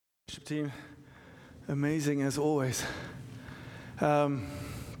Worship team, amazing as always. How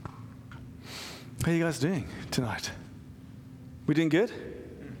are you guys doing tonight? We doing good?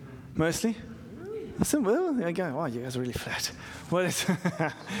 Mostly? I said, well, there you go. Wow, you guys are really flat. What is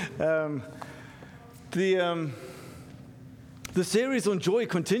the series on joy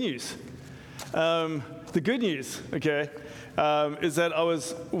continues. The good news, okay, is that I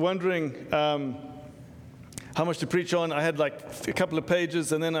was wondering how much to preach on. I had like a couple of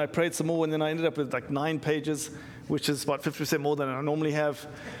pages, and then I prayed some more, and then I ended up with like 9 pages, which is about 50% more than I normally have.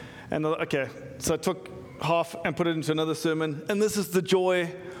 And okay, so I took half and put it into another sermon, and this is the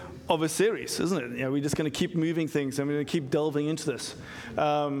joy of a series, isn't it? You know, we're just going to keep moving things, and we're going to keep delving into this.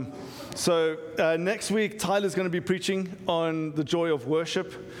 So next week, Tyler's going to be preaching on the joy of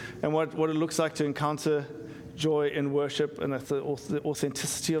worship and what it looks like to encounter joy in worship, and the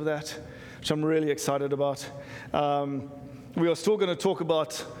authenticity of that, which I'm really excited about. We are still going to talk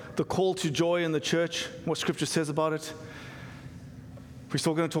about the call to joy in the church, what Scripture says about it. We're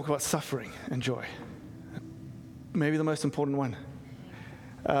still going to talk about suffering and joy, maybe the most important one.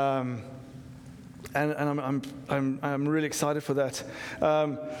 And I'm really excited for that.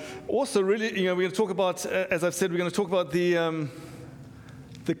 Also, really, we're going to talk about, as I've said, we're going to talk about the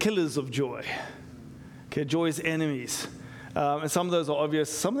killers of joy. Okay, joy's enemies. And some of those are obvious.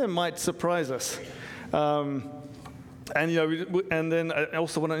 Some of them might surprise us. And then I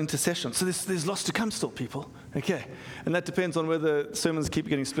also want an intercession. So there's lots to come still, people. Okay, and that depends on whether sermons keep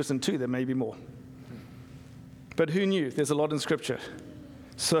getting split in two. There may be more. But who knew? There's a lot in Scripture.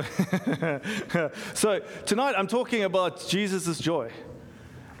 So, so tonight I'm talking about Jesus' joy.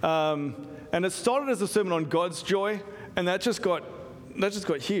 And it started as a sermon on God's joy, and that just got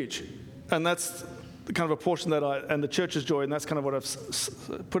huge. And that's kind of a portion and the church's joy, and that's kind of what I've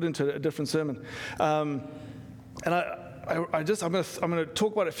put into a different sermon. And I'm going to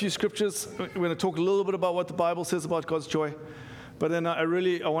talk about a few scriptures. We're going to talk a little bit about what the Bible says about God's joy, but then I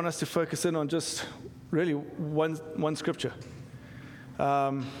want us to focus in on just really one scripture,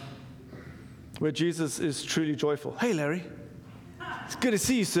 where Jesus is truly joyful. Hey, Larry, it's good to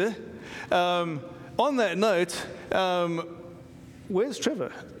see you, sir. On that note, where's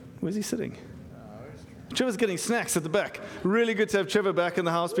Trevor? Where's he sitting? Trevor's getting snacks at the back. Really good to have Trevor back in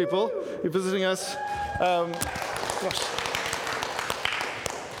the house, people. You're visiting us. Gosh.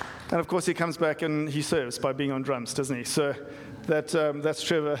 And of course, he comes back and he serves by being on drums, doesn't he? So that's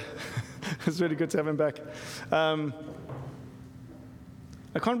Trevor. It's really good to have him back. I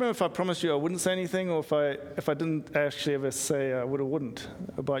can't remember if I promised you I wouldn't say anything, or if I didn't actually ever say I would or wouldn't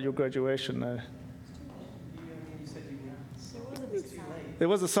about your graduation. There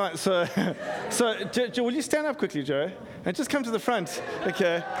was a sign. So Joe, will you stand up quickly, Joe, and just come to the front,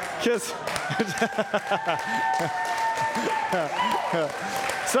 okay? Because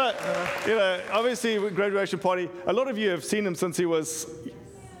so obviously, graduation party. A lot of you have seen him since he was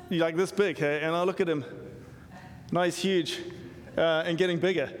like this big, hey? And I look at him, now he's huge and getting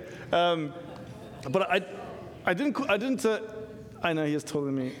bigger. But I didn't. I know he is taller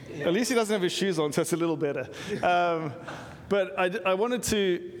than me. Yeah. At least he doesn't have his shoes on, so it's a little better. But I wanted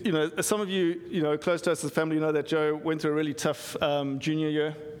to, some of you, close to us as a family, know that Joe went through a really tough junior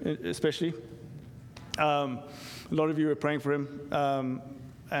year, especially. A lot of you were praying for him,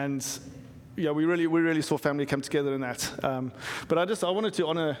 and we really saw family come together in that. But I wanted to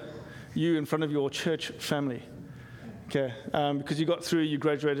honor you in front of your church family, okay? Because you got through, you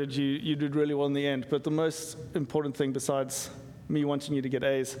graduated, you did really well in the end. But the most important thing, besides me wanting you to get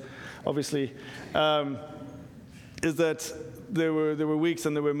A's, obviously, is that there were weeks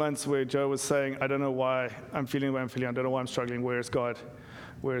and there were months where Joe was saying, I don't know why I'm feeling the way I'm feeling. I don't know why I'm struggling. Where is God?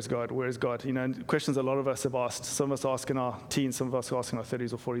 Where is God? Where is God? And questions a lot of us have asked. Some of us ask in our teens, some of us ask in our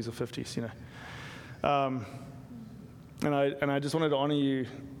 30s or 40s or 50s, And I just wanted to honor you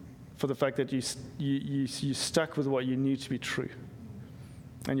for the fact that you stuck with what you knew to be true.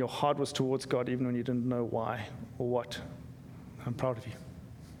 And your heart was towards God even when you didn't know why or what. I'm proud of you.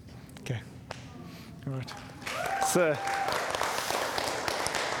 Okay. All right. So,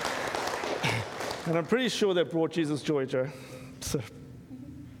 and I'm pretty sure that brought Jesus joy, Joe. So,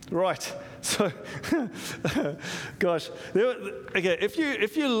 right. So, gosh. Okay,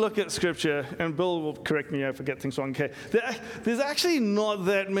 if you look at Scripture, and Bill will correct me if I get things wrong, okay, there's actually not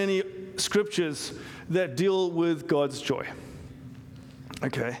that many Scriptures that deal with God's joy.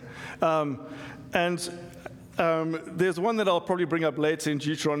 Okay. There's one that I'll probably bring up later in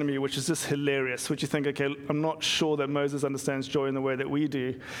Deuteronomy, which is just hilarious, which you think, okay, I'm not sure that Moses understands joy in the way that we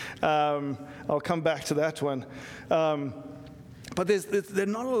do. I'll come back to that one. But there are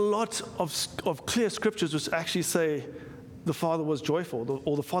not a lot of clear scriptures which actually say the Father was joyful,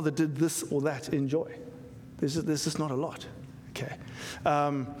 or the Father did this or that in joy. There's just not a lot. Okay,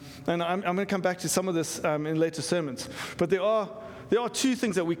 and I'm going to come back to some of this in later sermons. But there are two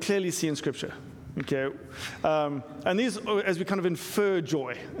things that we clearly see in Scripture. Okay, and these, as we kind of infer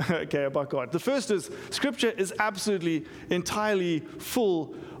joy, okay, about God. The first is Scripture is absolutely, entirely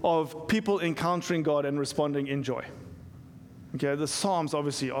full of people encountering God and responding in joy. Okay, the Psalms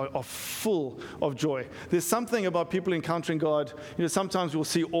obviously are full of joy. There's something about people encountering God. Sometimes we'll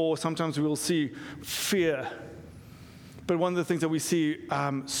see awe, sometimes we will see fear. But one of the things that we see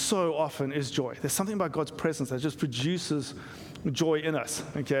so often is joy. There's something about God's presence that just produces joy in us.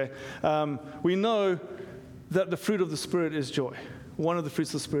 Okay, we know that the fruit of the Spirit is joy. One of the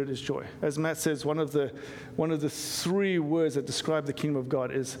fruits of the Spirit is joy. As Matt says, one of the three words that describe the kingdom of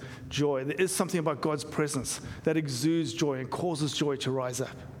God is joy. There is something about God's presence that exudes joy and causes joy to rise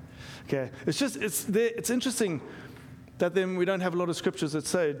up. Okay, it's interesting that then we don't have a lot of scriptures that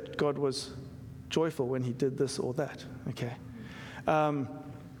say God was joyful when he did this or that. Okay.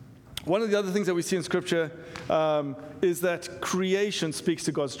 One of the other things that we see in Scripture is that creation speaks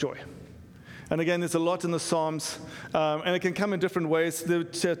to God's joy. And again, there's a lot in the Psalms, and it can come in different ways. There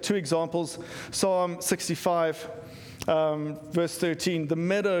are two examples. Psalm 65, verse 13, the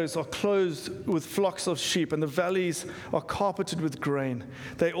meadows are clothed with flocks of sheep, and the valleys are carpeted with grain.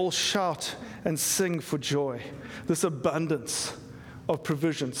 They all shout and sing for joy. This abundance of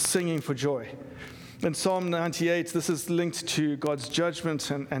provision, singing for joy. In Psalm 98, this is linked to God's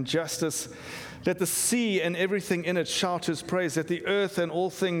judgment and justice. Let the sea and everything in it shout his praise. Let the earth and all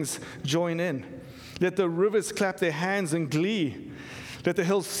things join in. Let the rivers clap their hands in glee. Let the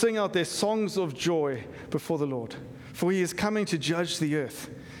hills sing out their songs of joy before the Lord. For he is coming to judge the earth.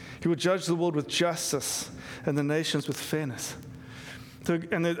 He will judge the world with justice and the nations with fairness. So,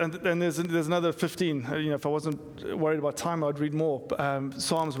 and there's another 15. If I wasn't worried about time, I'd read more.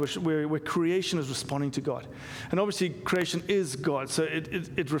 Psalms where creation is responding to God. And obviously, creation is God, so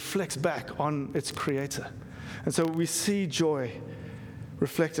it reflects back on its creator. And so we see joy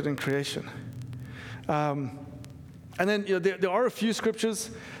reflected in creation. And then there are a few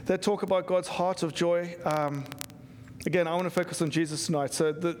scriptures that talk about God's heart of joy. Again, I want to focus on Jesus tonight.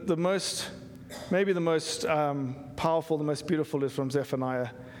 So maybe the most powerful, the most beautiful is from Zephaniah.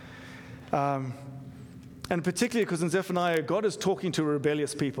 And particularly because in Zephaniah, God is talking to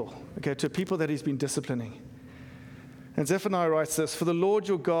rebellious people, okay, to people that he's been disciplining. And Zephaniah writes this, "For the Lord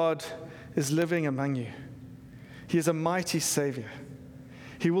your God is living among you. He is a mighty Savior.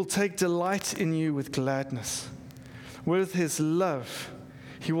 He will take delight in you with gladness. With his love,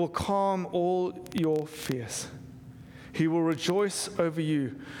 he will calm all your fears. He will rejoice over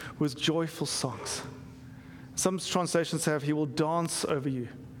you with joyful songs." Some translations have, he will dance over you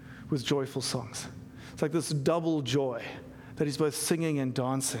with joyful songs. It's like this double joy that he's both singing and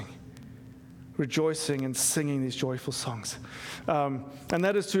dancing, rejoicing and singing these joyful songs. And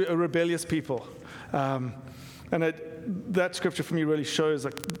that is to a rebellious people. And that scripture for me really shows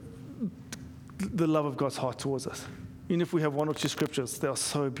the love of God's heart towards us. Even if we have one or two scriptures, they are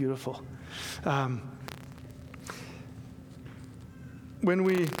so beautiful. When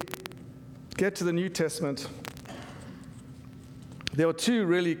we get to the New Testament, there are two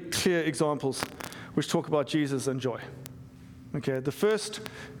really clear examples which talk about Jesus and joy. Okay, the first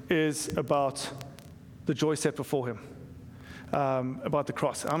is about the joy set before him, about the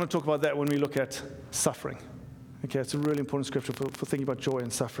cross. I'm going to talk about that when we look at suffering. Okay, it's a really important scripture for thinking about joy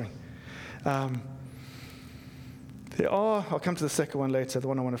and suffering. I'll come to the second one later, the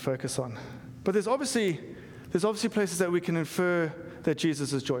one I want to focus on. But there's obviously places that we can infer that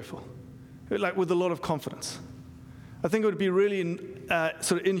Jesus is joyful, like with a lot of confidence. I think it would be really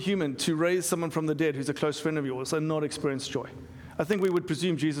sort of inhuman to raise someone from the dead who's a close friend of yours and not experience joy. I think we would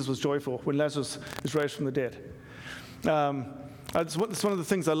presume Jesus was joyful when Lazarus is raised from the dead. It's one of the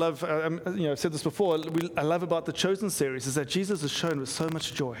things I love. I've said this before. I love about the Chosen series is that Jesus is shown with so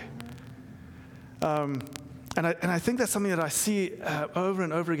much joy. And I think that's something that I see over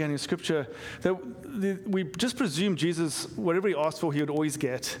and over again in Scripture, that we just presume Jesus, whatever he asked for, he would always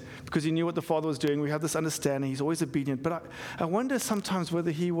get, because he knew what the Father was doing. We have this understanding. He's always obedient. But I wonder sometimes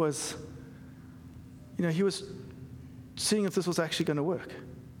whether he was seeing if this was actually going to work.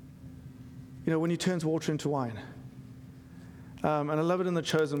 When he turns water into wine. And I love it in The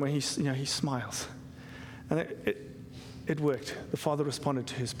Chosen when he smiles. And it worked. The Father responded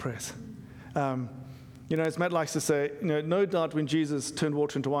to his prayers. As Matt likes to say, no doubt when Jesus turned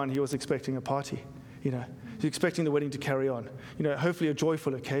water into wine, he was expecting a party. He's expecting the wedding to carry on. Hopefully a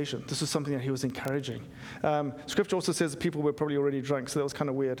joyful occasion. This was something that he was encouraging. Scripture also says that people were probably already drunk, so that was kind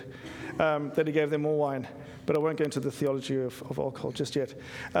of weird, that he gave them more wine. But I won't go into the theology of alcohol just yet.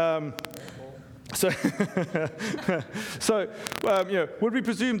 Would we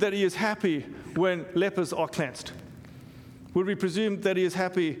presume that he is happy when lepers are cleansed? Would we presume that he is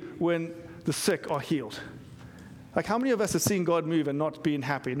happy when the sick are healed? Like, how many of us have seen God move and not been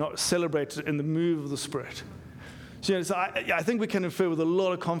happy, not celebrated in the move of the Spirit? So I think we can infer with a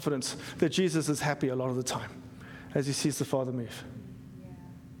lot of confidence that Jesus is happy a lot of the time as he sees the Father move.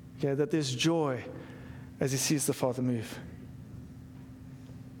 Yeah, that there's joy as he sees the Father move.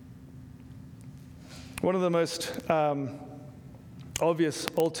 One of the most obvious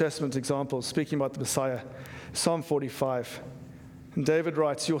Old Testament examples, speaking about the Messiah, Psalm 45. And David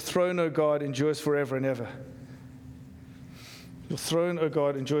writes, "Your throne, O God, endures forever and ever." Your throne, O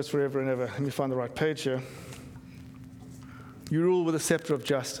God, endures forever and ever. Let me find the right page here. You rule with a scepter of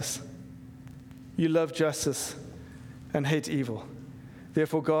justice. You love justice and hate evil.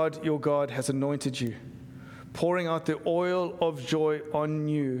 Therefore, God, your God, has anointed you, pouring out the oil of joy on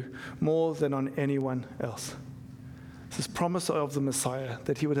you more than on anyone else. This promise of the Messiah,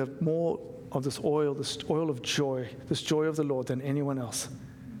 that he would have more of this oil of joy, this joy of the Lord than anyone else.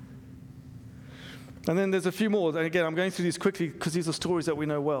 And then there's a few more. And again, I'm going through these quickly because these are stories that we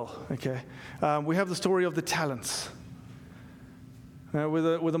know well. Okay, we have the story of the talents.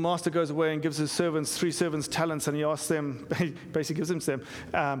 Where the master goes away and gives his servants, 3 servants, talents, and he asks them, basically gives them to them,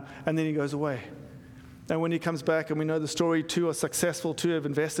 and then he goes away. And when he comes back, and we know the story, 2 are successful, 2 have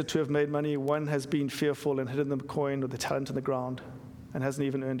invested, 2 have made money, 1 has been fearful and hidden the coin or the talent in the ground and hasn't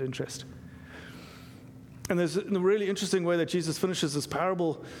even earned interest. And there's a really interesting way that Jesus finishes this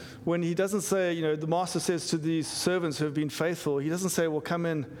parable when he doesn't say, the master says to these servants who have been faithful, he doesn't say, well, come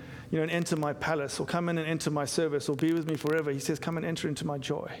in, and enter my palace, or come in and enter my service, or be with me forever. He says, come and enter into my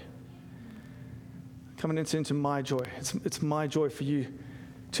joy. Come and enter into my joy. It's my joy for you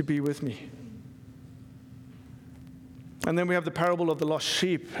to be with me. And then we have the parable of the lost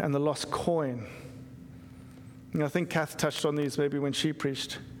sheep and the lost coin. And I think Kath touched on these maybe when she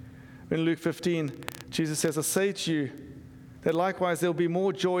preached. In Luke 15, Jesus says, I say to you that likewise there will be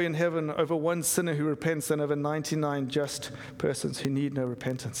more joy in heaven over one sinner who repents than over 99 just persons who need no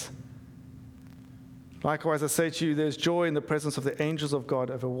repentance. Likewise, I say to you, there's joy in the presence of the angels of God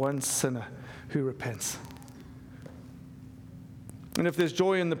over one sinner who repents. And if there's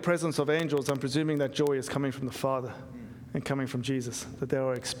joy in the presence of angels, I'm presuming that joy is coming from the Father and coming from Jesus, that they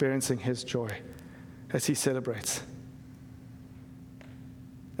are experiencing his joy as he celebrates.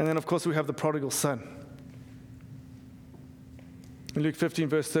 And then, of course, we have the prodigal son. In Luke 15,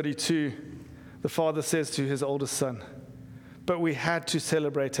 verse 32, the father says to his oldest son, but we had to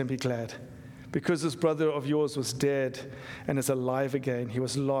celebrate and be glad, because this brother of yours was dead and is alive again. He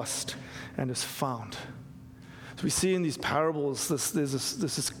was lost and is found. So we see in these parables, there's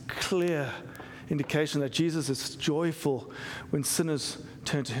this clear indication that Jesus is joyful when sinners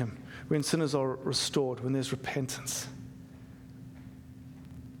turn to him, when sinners are restored, when there's repentance.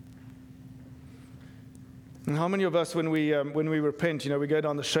 And how many of us, when we repent, we go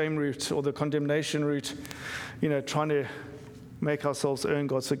down the shame route or the condemnation route, trying to make ourselves earn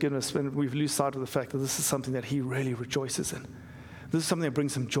God's forgiveness, when we lose sight of the fact that this is something that he really rejoices in. This is something that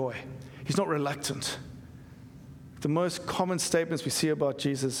brings him joy. He's not reluctant. The most common statements we see about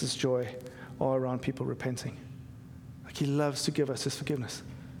Jesus' joy are around people repenting. Like, he loves to give us his forgiveness.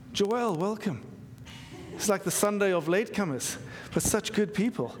 Joel, welcome. It's like the Sunday of latecomers, but such good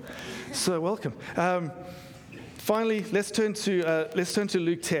people. So welcome. Finally, let's turn to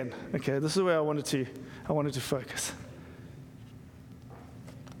Luke 10. Okay, this is where I wanted to focus.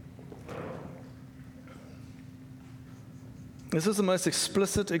 This is the most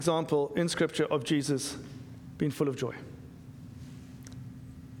explicit example in Scripture of Jesus being full of joy.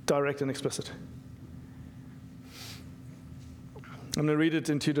 Direct and explicit. I'm going to read it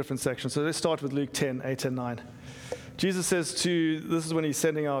in 2 different sections. So let's start with Luke 10, 8 and 9. Jesus says this is when he's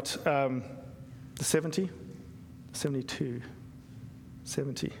sending out the 70, 72,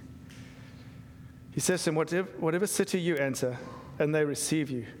 70. He says to them, whatever city you enter, and they receive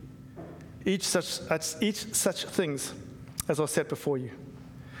you, each such things as are set before you,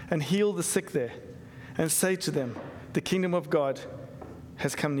 and heal the sick there, and say to them, the kingdom of God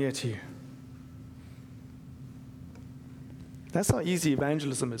has come near to you. That's how easy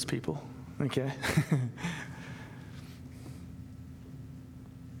evangelism is, people. Okay?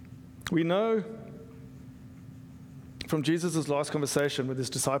 We know from Jesus' last conversation with his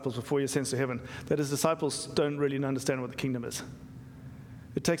disciples before he ascends to heaven that his disciples don't really understand what the kingdom is.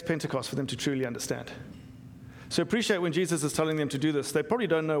 It takes Pentecost for them to truly understand. So appreciate when Jesus is telling them to do this, they probably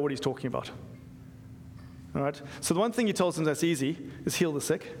don't know what he's talking about. All right? So the one thing he tells them that's easy is heal the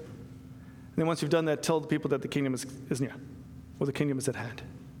sick. And then once you've done that, tell the people that the kingdom is near, or the kingdom is at hand.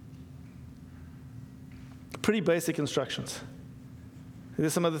 Pretty basic instructions.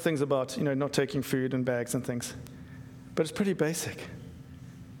 There's some other things about, not taking food and bags and things. But it's pretty basic.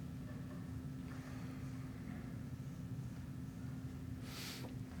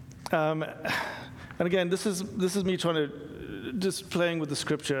 And again, this is me trying to, just playing with the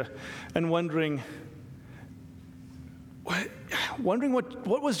scripture and wondering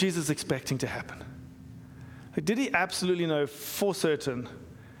what was Jesus expecting to happen? Like, did he absolutely know for certain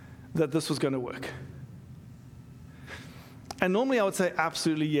that this was going to work? And normally I would say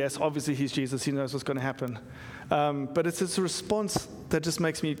absolutely yes. Obviously he's Jesus. He knows what's going to happen. But it's a response that just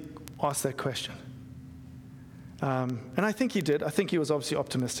makes me ask that question. And I think he did. I think he was obviously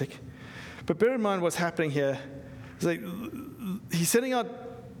optimistic. But bear in mind what's happening here. It's like he's sending out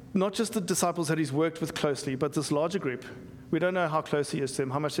not just the disciples that he's worked with closely, but this larger group. We don't know how close he is to them,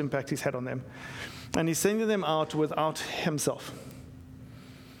 how much impact he's had on them. And he's sending them out without himself.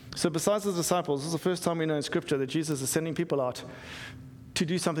 So besides the disciples, this is the first time we know in Scripture that Jesus is sending people out to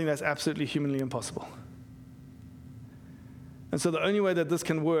do something that's absolutely humanly impossible. And so the only way that this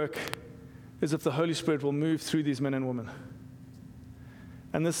can work is if the Holy Spirit will move through these men and women.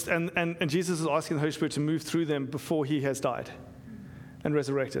 And Jesus is asking the Holy Spirit to move through them before he has died and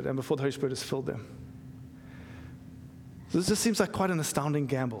resurrected, and before the Holy Spirit has filled them. So this just seems like quite an astounding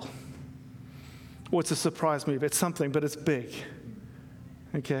gamble. Or it's a surprise move. It's something, but it's big.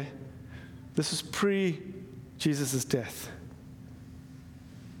 Okay? This is pre-Jesus' death.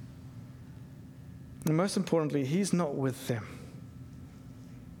 And most importantly, he's not with them.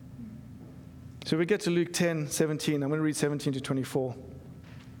 So we get to Luke 10:17. I'm going to read 17 to 24.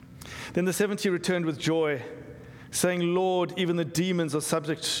 Then the 70 returned with joy, saying, Lord, even the demons are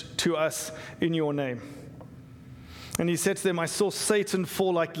subject to us in your name. And he said to them, I saw Satan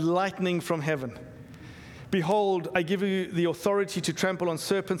fall like lightning from heaven. Behold, I give you the authority to trample on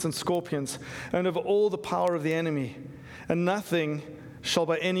serpents and scorpions, and over all the power of the enemy, and nothing shall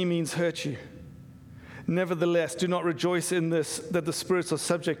by any means hurt you. Nevertheless, do not rejoice in this, that the spirits are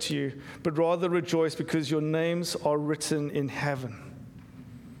subject to you, but rather rejoice because your names are written in heaven.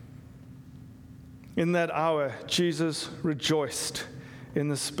 In that hour, Jesus rejoiced in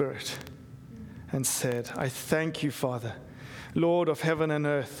the Spirit and said, I thank you, Father, Lord of heaven and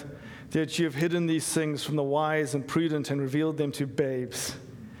earth, that you have hidden these things from the wise and prudent and revealed them to babes.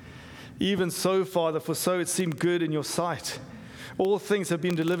 Even so, Father, for so it seemed good in your sight. All things have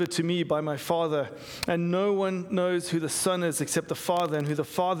been delivered to me by my Father, and no one knows who the Son is except the Father, and who the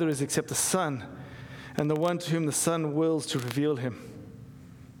Father is except the Son, and the one to whom the Son wills to reveal him.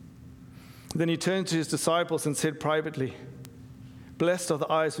 Then he turned to his disciples and said privately, Blessed are the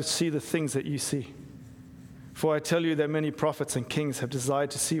eyes which see the things that you see. For I tell you that many prophets and kings have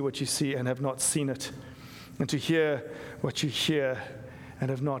desired to see what you see and have not seen it, and to hear what you hear and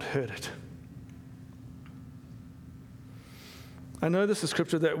have not heard it. I know this is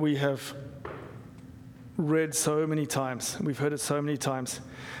scripture that we have read so many times. We've heard it so many times.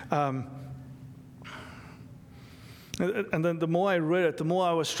 And then the more I read it, the more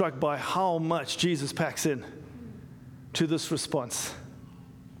I was struck by how much Jesus packs in to this response.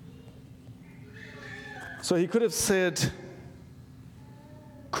 So he could have said,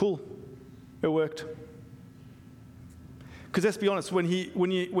 cool, it worked. Because let's be honest, when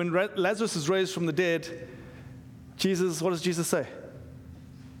Lazarus is raised from the dead, what does Jesus say?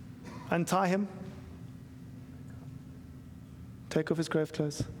 Untie him. Take off his grave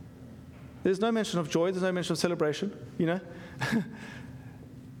clothes. There's no mention of joy. There's no mention of celebration,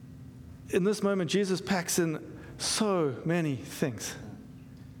 In this moment, Jesus packs in so many things.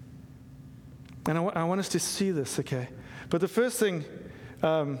 And I want us to see this, okay? But the first thing,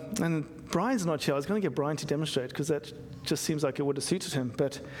 and Brian's not here. I was going to get Brian to demonstrate because that just seems like it would have suited him.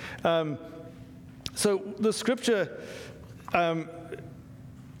 But so the scripture in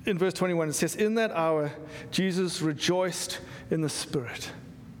verse 21, it says, in that hour, Jesus rejoiced in the Spirit.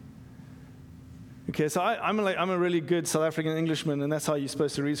 Okay, so I'm a really good South African Englishman, and that's how you're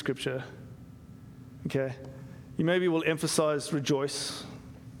supposed to read scripture. Okay? You maybe will emphasize rejoice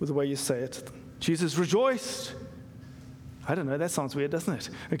with the way you say it. Jesus rejoiced. I don't know, that sounds weird, doesn't it?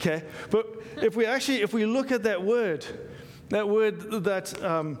 Okay? But if we look at that word that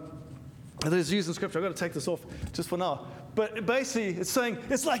is used in scripture, I've got to take this off just for now. But basically, it's saying,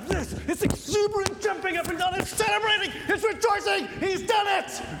 it's like this. It's exuberant, jumping up and down. It's celebrating. It's rejoicing. He's done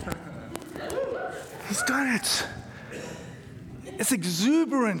it. He's done it. It's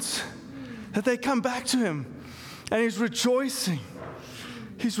exuberant that they come back to him. And he's rejoicing.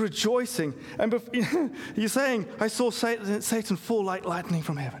 He's rejoicing. And he's saying, I saw Satan fall like lightning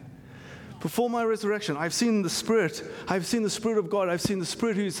from heaven. Before my resurrection, I've seen the Spirit. I've seen the Spirit of God. I've seen the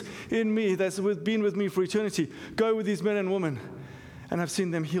Spirit who's in me, that's been with me for eternity, go with these men and women. And I've seen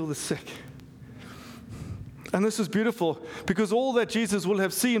them heal the sick. And this is beautiful because all that Jesus will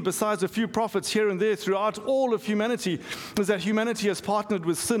have seen, besides a few prophets here and there throughout all of humanity, is that humanity has partnered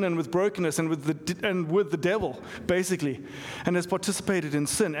with sin and with brokenness and with the devil, basically, and has participated in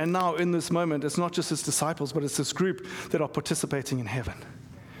sin. And now in this moment, it's not just his disciples, but it's this group that are participating in heaven.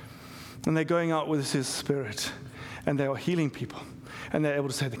 And they're going out with his Spirit, and they are healing people, and they're able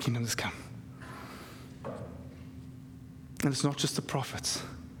to say the kingdom has come. And it's not just the prophets,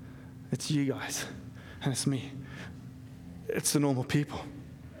 it's you guys. And it's me. It's the normal people.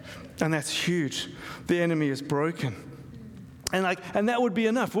 And that's huge. The enemy is broken. And that would be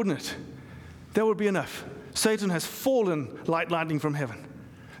enough, wouldn't it? That would be enough. Satan has fallen like lightning from heaven.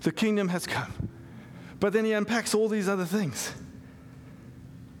 The kingdom has come. But then he unpacks all these other things.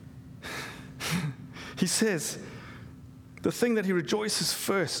 He says, the thing that he rejoices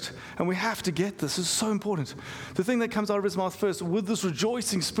first, and we have to get this, is so important. The thing that comes out of his mouth first, with this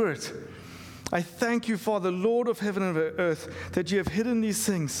rejoicing spirit, I thank you, Father, Lord of heaven and earth, that you have hidden these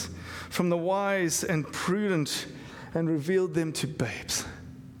things from the wise and prudent and revealed them to babes.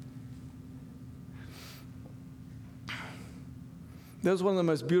 That was one of the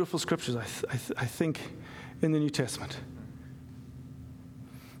most beautiful scriptures, I think, in the New Testament.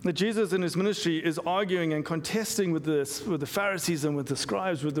 That Jesus in his ministry is arguing and contesting with the Pharisees and with the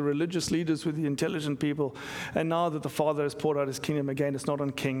scribes, with the religious leaders, with the intelligent people. And now that the Father has poured out his kingdom again, it's not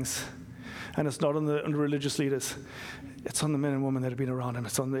on kings. And it's not on the religious leaders. It's on the men and women that have been around him.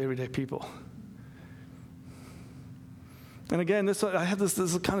 It's on the everyday people. And again, I had this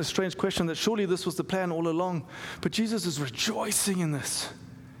kind of strange question that surely this was the plan all along. But Jesus is rejoicing in this.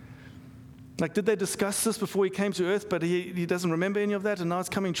 Like, did they discuss this before he came to earth, but he doesn't remember any of that, and now it's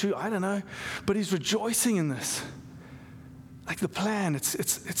coming true? I don't know. But he's rejoicing in this. Like the plan,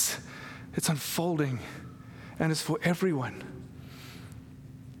 it's unfolding. And it's for everyone.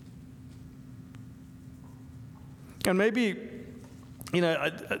 And maybe,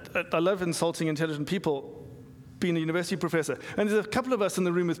 I love insulting intelligent people, being a university professor. And there's a couple of us in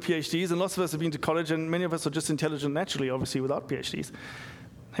the room with PhDs, and lots of us have been to college, and many of us are just intelligent naturally, obviously, without PhDs.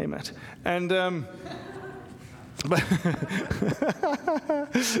 Hey, Matt. And,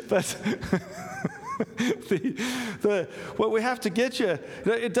 but what we have to get you,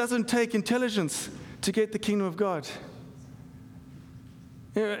 it doesn't take intelligence to get the kingdom of God.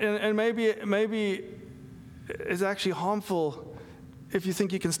 And maybe is actually harmful if you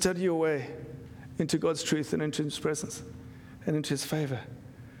think you can study your way into God's truth and into his presence and into his favor.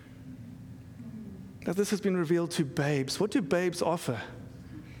 Now, this has been revealed to babes. What do babes offer?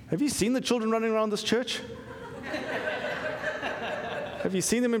 Have you seen the children running around this church? Have you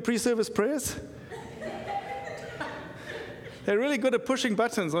seen them in pre-service prayers? They're really good at pushing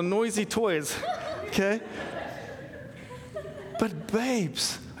buttons on noisy toys, okay? But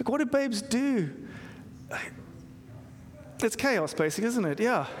babes, like, what do babes do? It's chaos, basically, isn't it?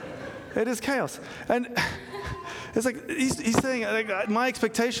 Yeah, it is chaos. And it's like he's saying, like, my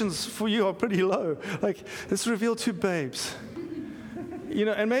expectations for you are pretty low. Like, it's revealed to babes.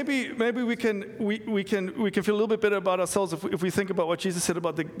 And maybe we can feel a little bit better about ourselves if we think about what Jesus said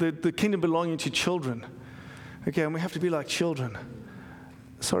about the kingdom belonging to children. Okay, and we have to be like children.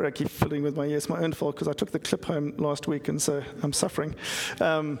 Sorry, I keep fiddling with my ears. My own fault, because I took the clip home last week, and so I'm suffering.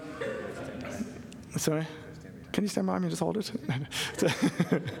 Sorry. Can you stand by me and just hold it?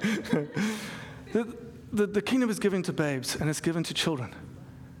 The kingdom is given to babes, and it's given to children.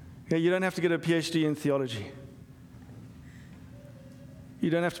 Yeah, you don't have to get a PhD in theology. You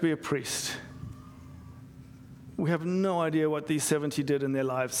don't have to be a priest. We have no idea what these 70 did in their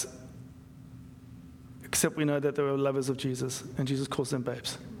lives, except we know that they were lovers of Jesus, and Jesus calls them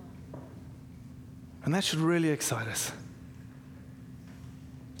babes. And that should really excite us,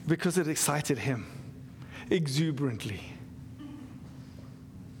 because it excited him exuberantly.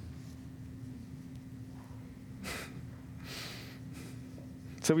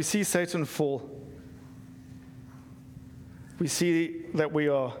 So we see Satan fall. We see that we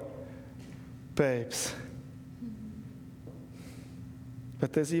are babes.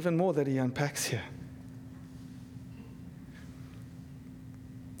 But there's even more that he unpacks here.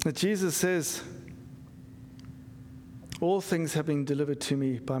 That Jesus says, all things have been delivered to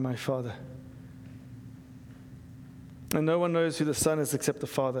me by my Father. And no one knows who the Son is except the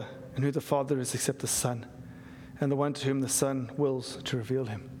Father, and who the Father is except the Son, and the one to whom the Son wills to reveal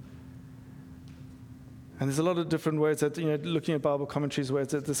him. And there's a lot of different ways that, looking at Bible commentaries, ways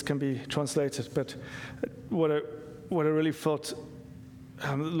that this can be translated. But what I really felt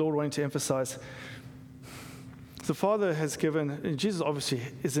the Lord wanting to emphasize, the Father has given, and Jesus obviously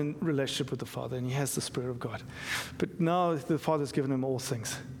is in relationship with the Father, and he has the Spirit of God. But now the Father has given him all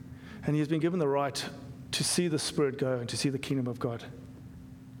things. And he has been given the right to see the Spirit go and to see the kingdom of God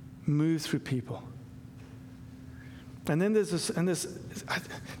move through people. And then there's this,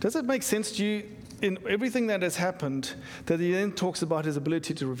 does it make sense to you in everything that has happened that he then talks about his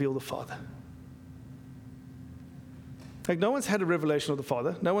ability to reveal the Father? Like, no one's had a revelation of the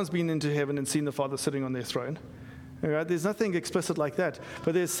Father. No one's been into heaven and seen the Father sitting on their throne. All right? There's nothing explicit like that.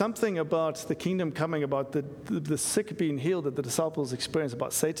 But there's something about the kingdom coming, about the sick being healed that the disciples experienced,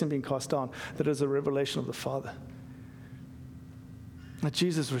 about Satan being cast down, that is a revelation of the Father. That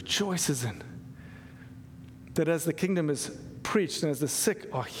Jesus rejoices in. That as the kingdom is preached and as the sick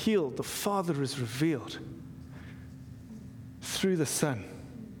are healed, the Father is revealed through the Son.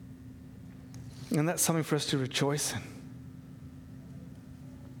 And that's something for us to rejoice in.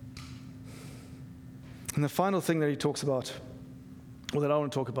 And the final thing that he talks about, or that I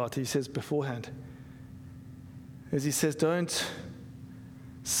want to talk about, he says beforehand, is he says, don't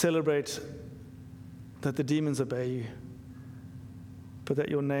celebrate that the demons obey you, but that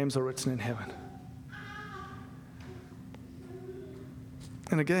your names are written in heaven.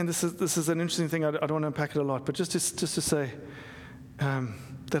 And again, this is an interesting thing. I don't want to unpack it a lot, but just to say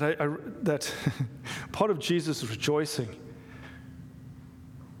that part of Jesus' rejoicing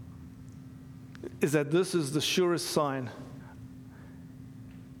is that this is the surest sign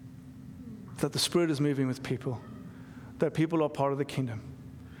that the Spirit is moving with people, that people are part of the kingdom,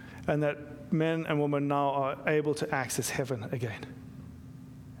 and that men and women now are able to access heaven again.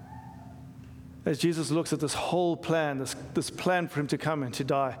 As Jesus looks at this whole plan, this plan for him to come and to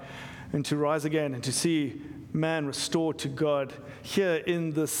die and to rise again and to see man restored to God, here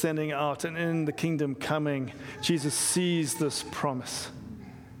in the sending out and in the kingdom coming, Jesus sees this promise.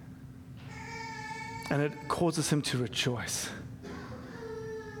 And it causes him to rejoice.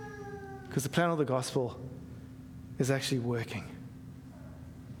 Because the plan of the gospel is actually working.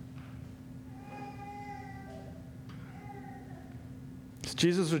 So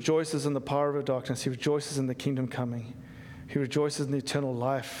Jesus rejoices in the power of darkness. He rejoices in the kingdom coming. He rejoices in the eternal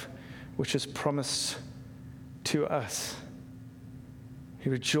life, which is promised to us. He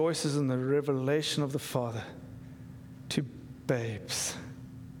rejoices in the revelation of the Father to babes.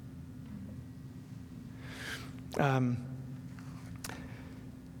 And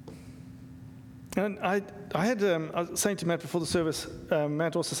I was saying to Matt before the service,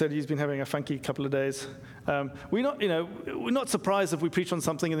 Matt also said he's been having a funky couple of days. We're not surprised if we preach on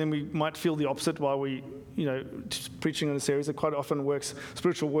something and then we might feel the opposite while we, preaching on a series. It quite often works,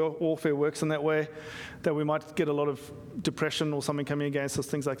 spiritual warfare works in that way, that we might get a lot of depression or something coming against us,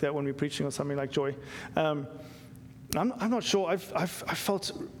 things like that when we're preaching on something like joy. I'm not sure. I've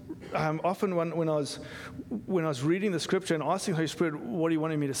felt often when I was reading the scripture and asking the Holy Spirit what he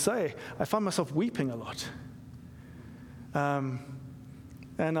wanted me to say, I found myself weeping a lot.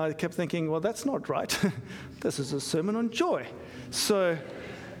 And I kept thinking, well, that's not right. This is a sermon on joy. So,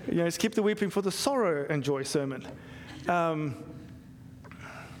 let's keep the weeping for the sorrow and joy sermon. But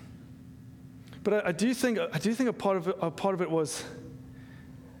I do think a part of it was.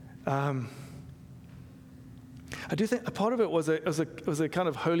 I do think a part of it was a kind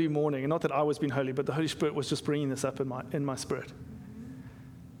of holy morning, and not that I was being holy, but the Holy Spirit was just bringing this up in my spirit.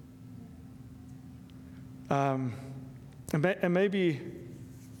 And maybe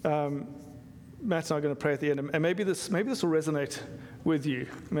Matt and I are going to pray at the end, and maybe this will resonate with you.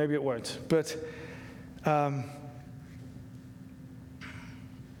 Maybe it won't, but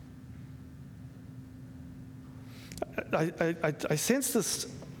I sense this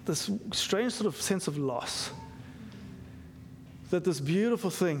strange sort of sense of loss. That this beautiful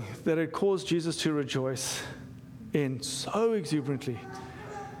thing that had caused Jesus to rejoice in so exuberantly,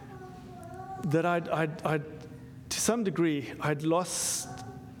 that I'd to some degree, I'd lost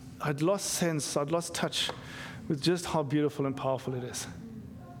sense, I'd lost touch with just how beautiful and powerful it is.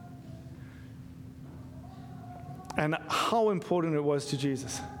 And how important it was to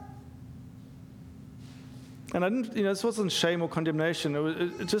Jesus. And I didn't, this wasn't shame or condemnation. It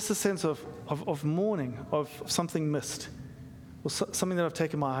was just a sense of mourning, of something missed. Or something that I've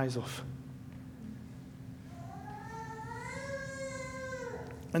taken my eyes off.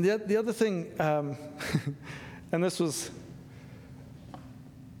 And the other thing, and this was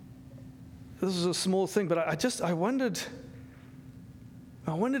a small thing, but I wondered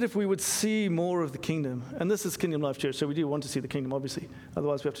I wondered if we would see more of the kingdom. And this is Kingdom Life Church, so we do want to see the kingdom, obviously.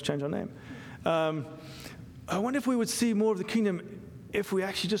 Otherwise, we have to change our name. I wonder if we would see more of the kingdom if we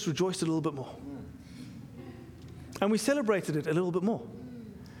actually just rejoiced a little bit more. And we celebrated it a little bit more.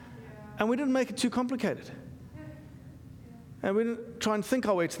 And we didn't make it too complicated. And we didn't try and think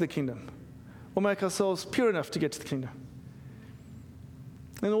our way to the kingdom or make ourselves pure enough to get to the kingdom.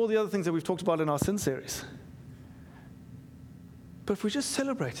 And all the other things that we've talked about in our sin series. But if we just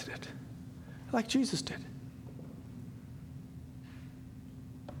celebrated it like Jesus did.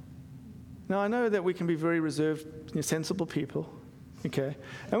 Now, I know that we can be very reserved, sensible people, okay?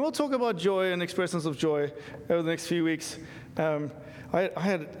 And we'll talk about joy and expressions of joy over the next few weeks. I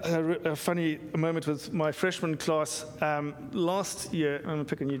had a funny moment with my freshman class last year. I'm going to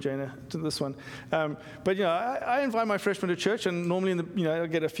pick on you, Jana, to this one. But, I invite my freshmen to church, and normally, I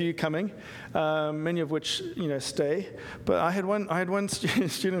get a few coming, many of which, stay. But I had one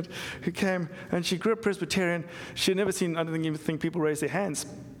student who came, and she grew up Presbyterian. She had never seen, I don't even think people raise their hands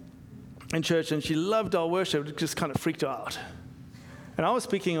in church, and she loved our worship. It just kind of freaked her out. And I was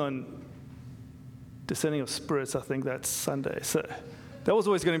speaking on discerning of spirits, I think, that Sunday. So that was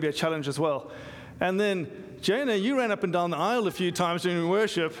always going to be a challenge as well. And then, Jana, you ran up and down the aisle a few times during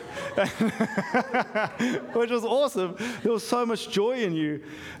worship, which was awesome. There was so much joy in you.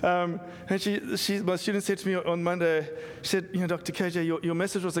 And my student said to me on Monday, she said, Dr. KJ, your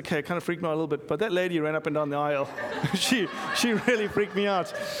message was okay. It kind of freaked me out a little bit, but that lady ran up and down the aisle. she really freaked me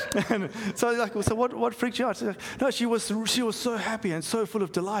out. And so I was like, so what freaked you out? She's like, no, she was so happy and so full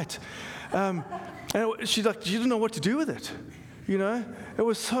of delight. And she didn't know what to do with it. It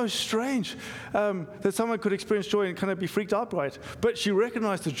was so strange that someone could experience joy and kind of be freaked out by it. But she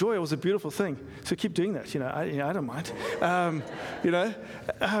recognized the joy. It was a beautiful thing. So keep doing that. I don't mind.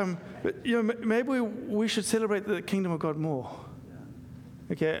 But, maybe we should celebrate the kingdom of God more.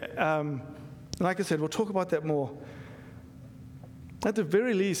 Okay. Like I said, we'll talk about that more. At the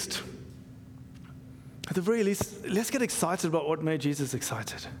very least, let's get excited about what made Jesus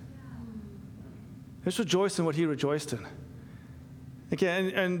excited. Let's rejoice in what he rejoiced in.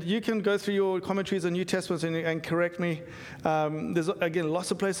 Okay, and you can go through your commentaries on New Testament and correct me. There's, again,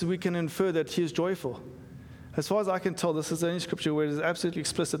 lots of places we can infer that he is joyful. As far as I can tell, this is the only scripture where it is absolutely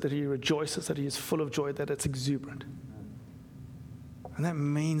explicit that he rejoices, that he is full of joy, that it's exuberant. And that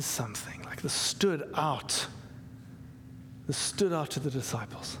means something, like this stood out to the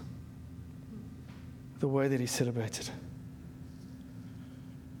disciples, the way that he celebrated.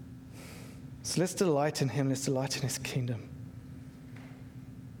 So let's delight in him, let's delight in his kingdom.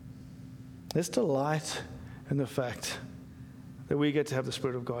 Let's delight in the fact that we get to have the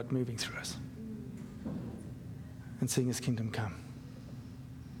Spirit of God moving through us and seeing his kingdom come.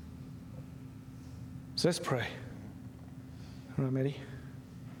 So let's pray. All right, Maddie?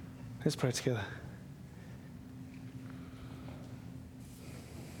 Let's pray together.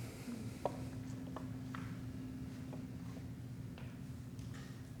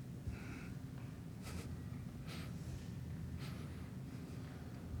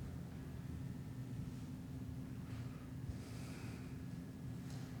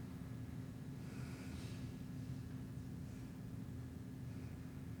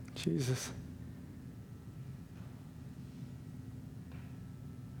 Jesus.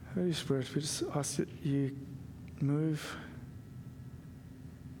 Holy Spirit, we just ask that you move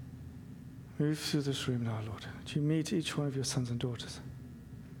through this room now, Lord. That you meet each one of your sons and daughters.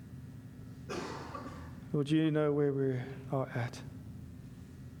 Lord, you know where we are at.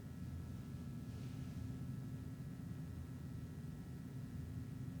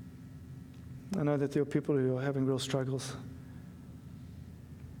 I know that there are people who are having real struggles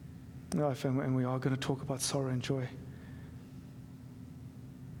in life, and we are going to talk about sorrow and joy.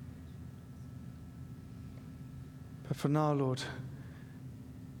 But for now, Lord,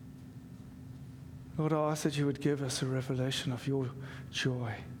 I ask that you would give us a revelation of your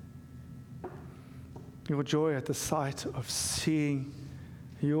joy. Your joy at the sight of seeing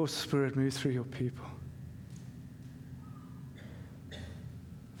your Spirit move through your people.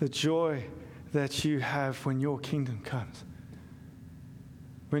 The joy that you have when your kingdom comes.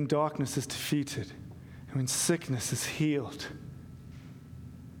 When darkness is defeated, and when sickness is healed.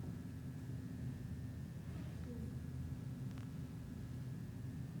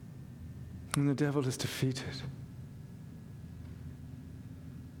 And the devil is defeated.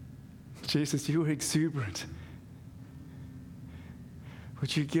 Jesus, you are exuberant.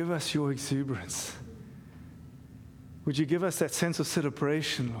 Would you give us your exuberance? Would you give us that sense of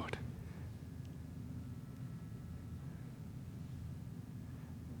celebration, Lord?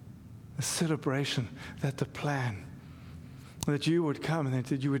 A celebration that the plan that you would come and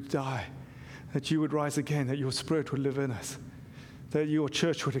that you would die, that you would rise again, that your Spirit would live in us, that your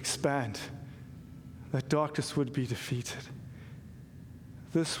church would expand, that darkness would be defeated.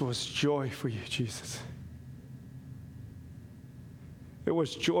 This was joy for you, Jesus. It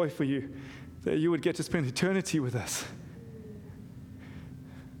was joy for you that you would get to spend eternity with us.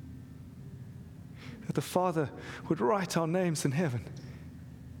 That the Father would write our names in heaven.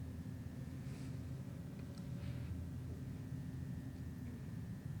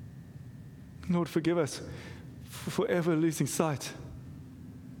 Lord, forgive us for forever losing sight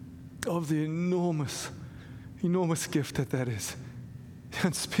of the enormous, enormous gift that is, the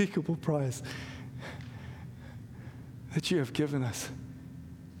unspeakable prize that you have given us.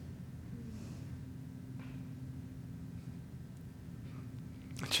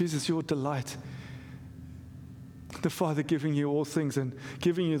 Jesus, your delight, the Father giving you all things and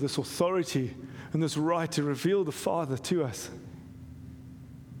giving you this authority and this right to reveal the Father to us.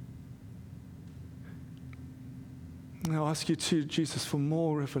 And I ask you too, Jesus, for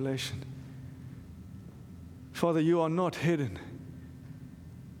more revelation. Father, you are not hidden.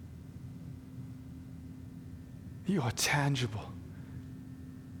 You are tangible.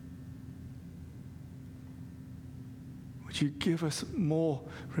 Would you give us more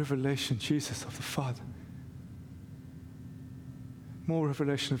revelation, Jesus, of the Father? More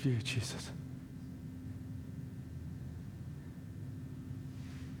revelation of you, Jesus.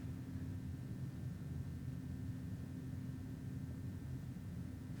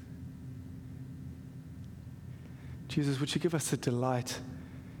 Jesus, would you give us a delight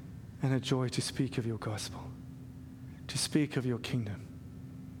and a joy to speak of your gospel, to speak of your kingdom?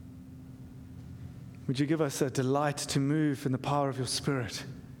 Would you give us a delight to move in the power of your Spirit,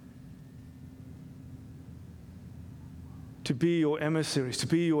 to be your emissaries, to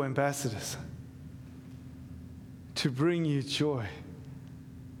be your ambassadors, to bring you joy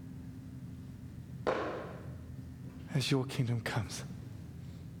as your kingdom comes.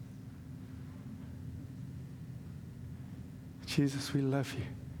 Jesus, we love you.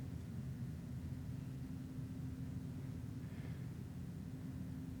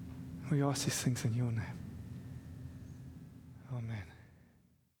 We ask these things in your name. Amen.